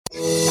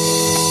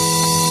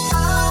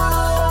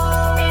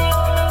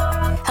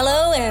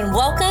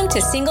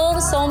to Single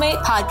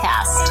Soulmate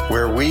Podcast,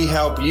 where we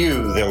help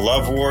you, the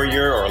love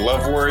warrior or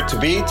love warrior to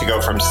be, to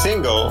go from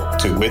single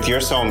to with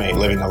your soulmate,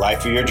 living the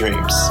life of your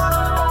dreams.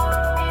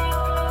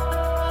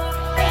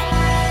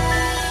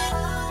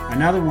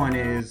 Another one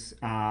is,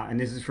 and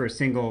this is for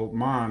single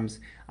moms,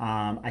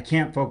 I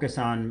can't focus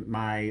on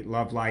my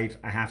love life.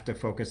 I have to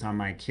focus on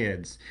my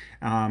kids.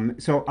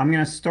 So I'm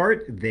going to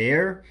start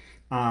there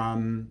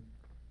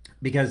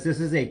because this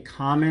is a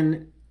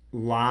common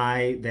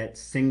lie that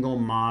single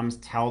moms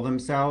tell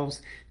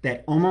themselves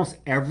that almost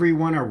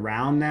everyone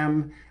around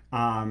them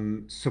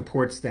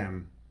supports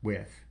them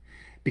with.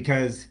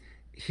 Because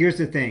here's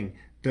the thing,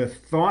 the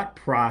thought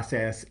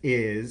process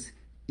is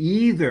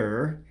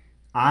either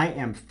I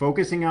am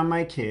focusing on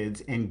my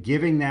kids and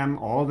giving them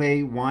all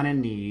they want and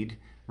need,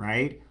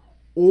 right?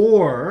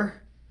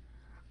 Or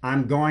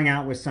I'm going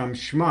out with some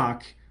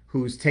schmuck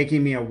who's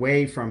taking me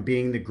away from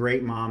being the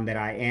great mom that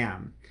I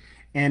am.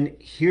 And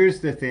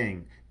here's the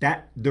thing,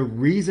 that the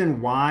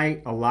reason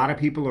why a lot of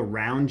people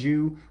around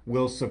you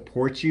will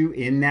support you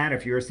in that,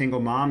 if you're a single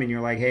mom and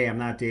you're like, hey, I'm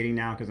not dating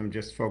now because I'm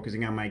just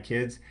focusing on my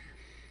kids,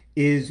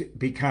 is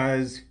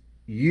because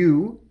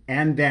you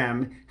and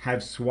them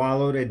have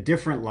swallowed a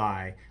different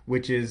lie,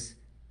 which is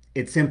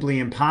it's simply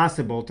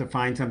impossible to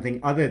find something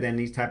other than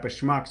these type of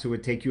schmucks who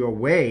would take you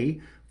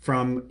away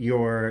from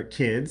your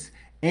kids,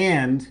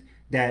 and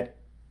that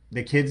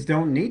the kids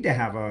don't need to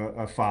have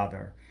a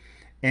father.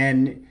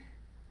 And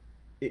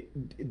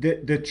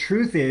the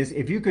truth is,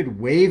 if you could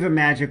wave a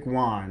magic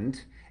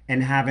wand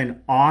and have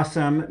an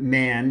awesome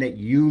man that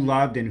you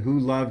loved and who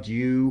loved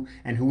you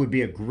and who would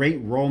be a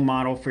great role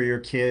model for your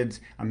kids,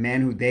 a man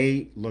who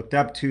they looked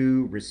up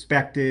to,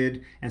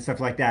 respected, and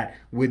stuff like that,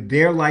 would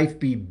their life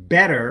be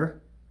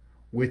better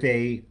with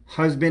a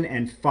husband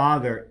and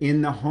father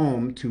in the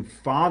home to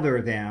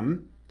father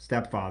them,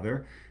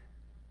 stepfather,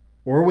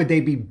 or would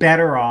they be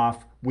better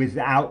off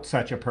without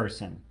such a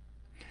person?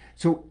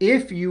 So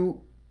if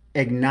you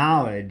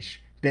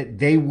acknowledge that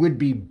they would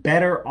be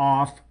better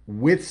off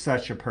with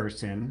such a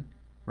person,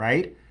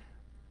 right?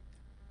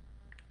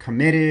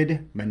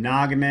 Committed,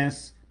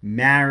 monogamous,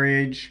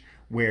 marriage,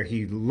 where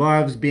he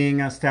loves being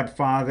a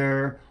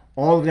stepfather,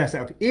 all of that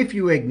stuff. If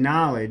you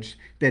acknowledge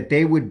that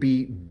they would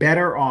be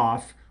better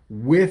off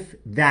with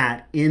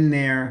that in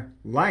their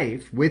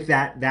life, with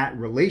that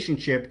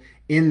relationship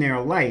in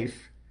their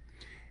life,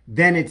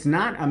 then it's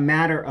not a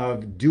matter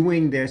of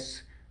doing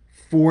this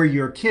for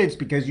your kids,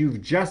 because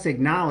you've just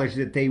acknowledged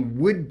that they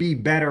would be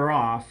better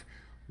off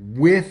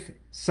with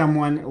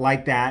someone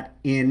like that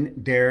in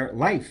their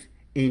life,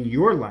 in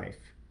your life.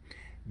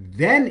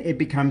 Then it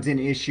becomes an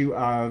issue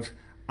of,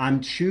 I'm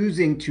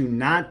choosing to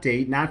not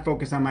date, not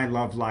focus on my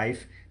love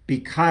life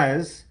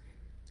because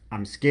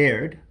I'm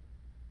scared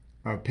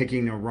of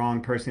picking the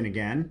wrong person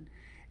again,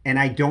 and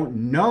I don't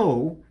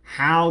know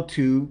how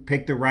to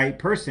pick the right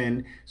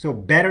person, so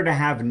better to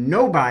have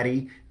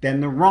nobody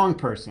than the wrong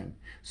person.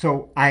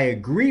 So I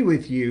agree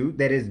with you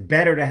that it's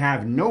better to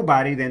have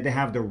nobody than to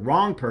have the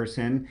wrong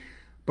person.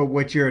 But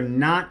what you're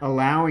not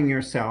allowing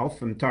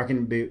yourself, I'm talking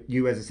about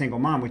you as a single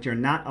mom, what you're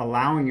not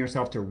allowing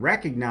yourself to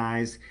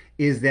recognize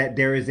is that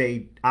there is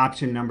a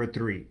option number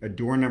 3, a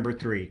door number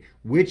 3,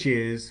 which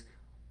is,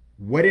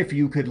 what if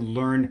you could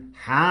learn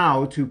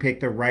how to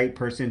pick the right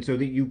person so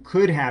that you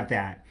could have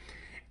that?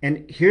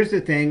 And here's the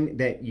thing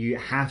that you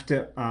have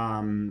to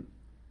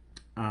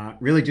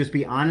really just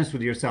be honest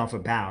with yourself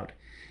about.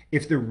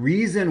 If the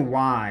reason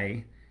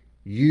why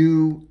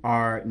you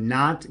are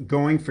not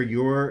going for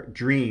your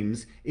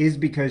dreams is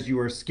because you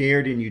are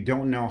scared and you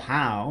don't know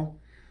how,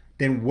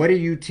 then what are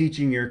you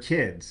teaching your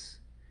kids?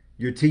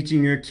 You're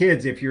teaching your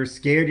kids, if you're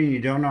scared and you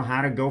don't know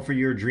how to go for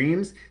your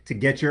dreams to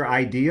get your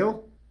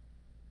ideal,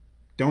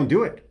 don't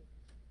do it.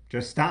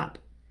 Just stop.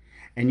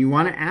 And you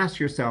want to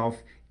ask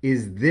yourself,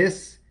 is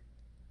this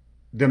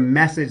the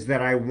message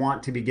that I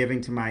want to be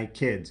giving to my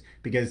kids?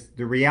 Because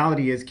the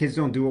reality is, kids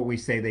don't do what we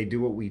say, they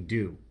do what we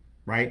do.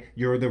 Right?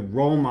 You're the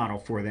role model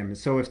for them.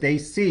 So if they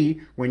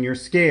see when you're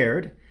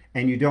scared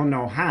and you don't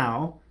know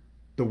how,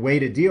 the way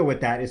to deal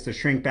with that is to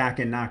shrink back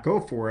and not go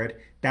for it.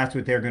 That's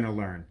what they're going to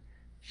learn.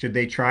 Should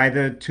they try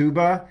the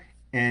tuba,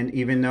 and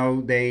even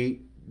though they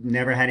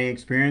never had any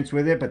experience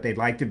with it, but they'd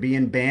like to be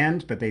in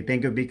band, but they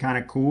think it would be kind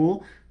of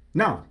cool?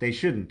 No, they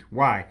shouldn't.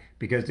 Why?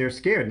 Because they're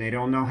scared and they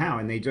don't know how.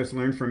 And they just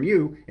learned from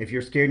you, if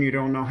you're scared and you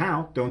don't know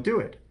how, don't do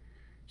it.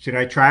 Should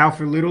I try out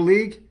for Little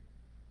League?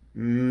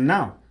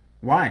 No.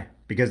 Why?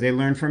 Because they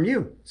learn from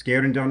you,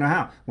 scared and don't know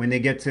how. When they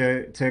get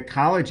to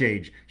college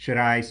age, should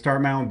I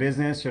start my own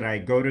business? Should I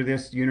go to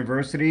this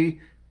university?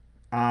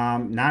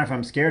 Not if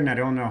I'm scared and I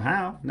don't know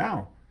how.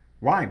 No.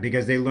 Why?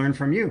 Because they learn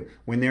from you.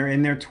 When they're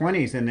in their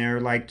 20s and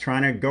they're like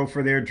trying to go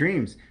for their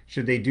dreams,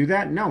 should they do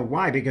that? No.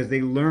 Why? Because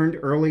they learned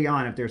early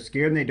on. If they're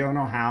scared and they don't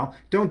know how,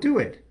 don't do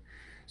it.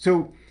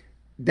 So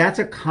that's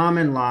a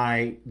common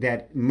lie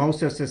that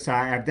most of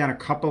society, I've done a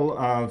couple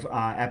of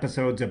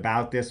episodes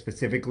about this,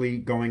 specifically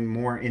going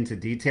more into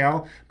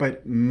detail,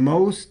 but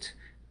most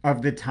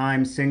of the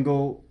time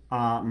single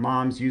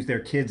moms use their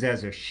kids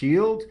as a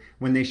shield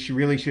when they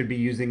really should be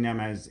using them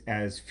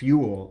as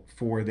fuel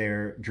for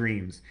their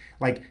dreams.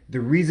 Like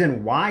the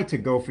reason why to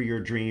go for your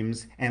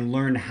dreams and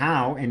learn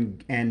how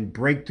and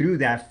break through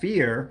that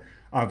fear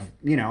of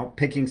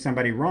picking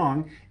somebody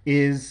wrong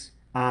is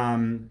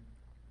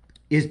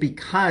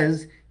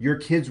because your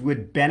kids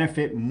would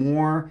benefit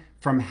more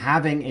from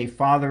having a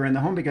father in the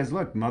home, because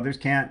look, mothers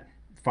can't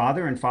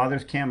father and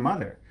fathers can't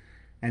mother.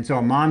 And so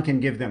a mom can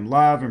give them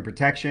love and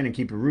protection and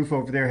keep a roof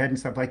over their head and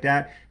stuff like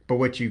that. But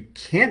what you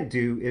can't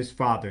do is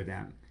father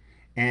them.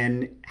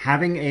 And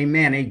having a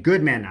man, a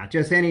good man, not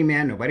just any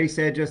man, nobody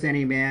said just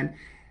any man,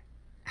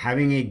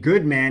 having a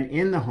good man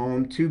in the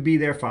home to be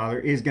their father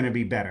is going to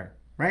be better,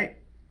 right?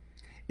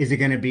 Is it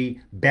going to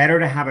be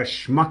better to have a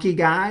schmucky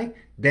guy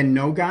than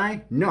no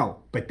guy?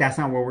 No, but that's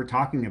not what we're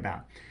talking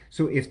about.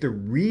 So if the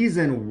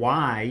reason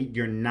why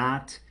you're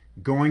not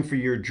going for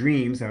your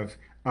dreams of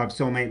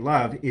soulmate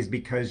love is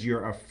because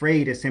you're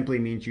afraid, it simply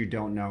means you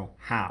don't know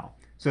how.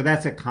 So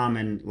that's a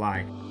common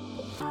lie.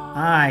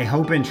 I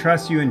hope and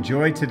trust you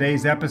enjoyed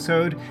today's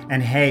episode.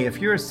 And hey, if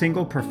you're a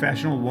single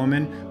professional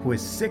woman who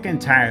is sick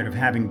and tired of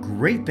having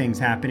great things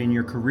happen in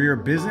your career or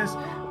business,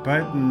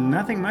 but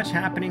nothing much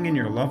happening in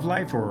your love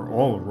life, or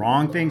all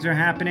wrong things are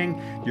happening,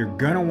 you're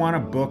going to want to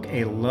book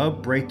a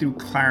Love Breakthrough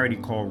Clarity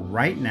call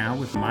right now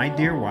with my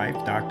dear wife,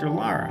 Dr.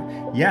 Lara.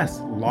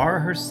 Yes, Lara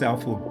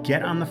herself will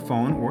get on the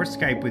phone or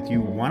Skype with you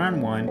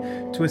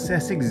one-on-one to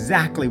assess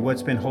exactly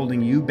what's been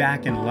holding you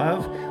back in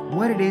love,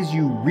 what it is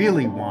you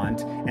really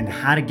want, and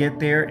how to get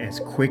there as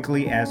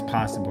quickly as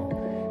possible.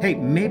 Hey,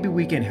 maybe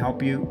we can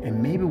help you,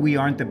 and maybe we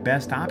aren't the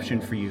best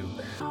option for you,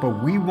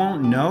 but we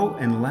won't know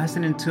unless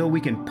and until we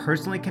can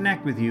personally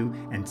connect with you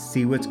and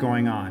see what's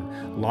going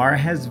on. Lara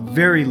has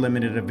very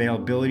limited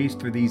availabilities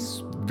for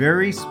these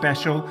very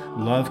special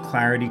Love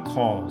Clarity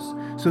calls.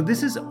 So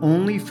this is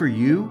only for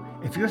you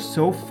if you're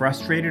so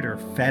frustrated or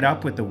fed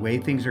up with the way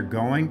things are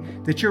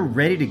going that you're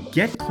ready to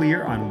get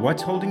clear on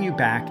what's holding you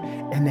back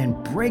and then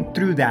break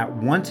through that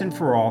once and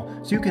for all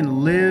so you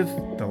can live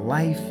the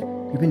life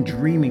you've been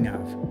dreaming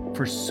of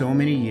for so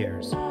many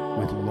years,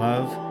 with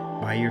love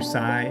by your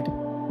side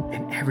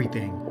and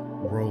everything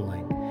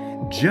rolling.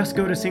 Just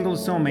go to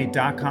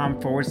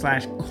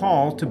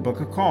singletosoulmate.com/call to book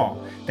a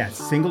call. That's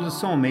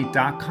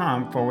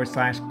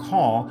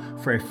singletosoulmate.com/call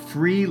for a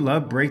free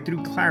Love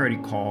Breakthrough Clarity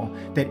call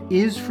that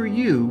is for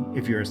you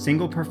if you're a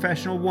single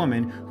professional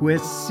woman who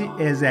is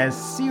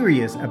as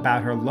serious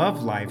about her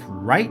love life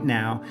right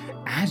now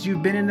as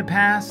you've been in the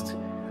past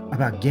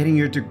about getting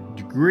your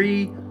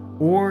degree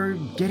or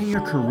getting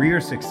your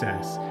career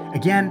success.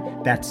 Again,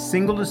 that's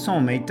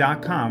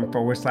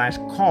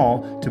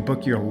singletosoulmate.com/call to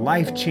book your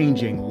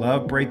life-changing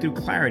Love Breakthrough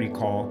Clarity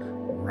call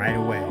right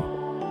away.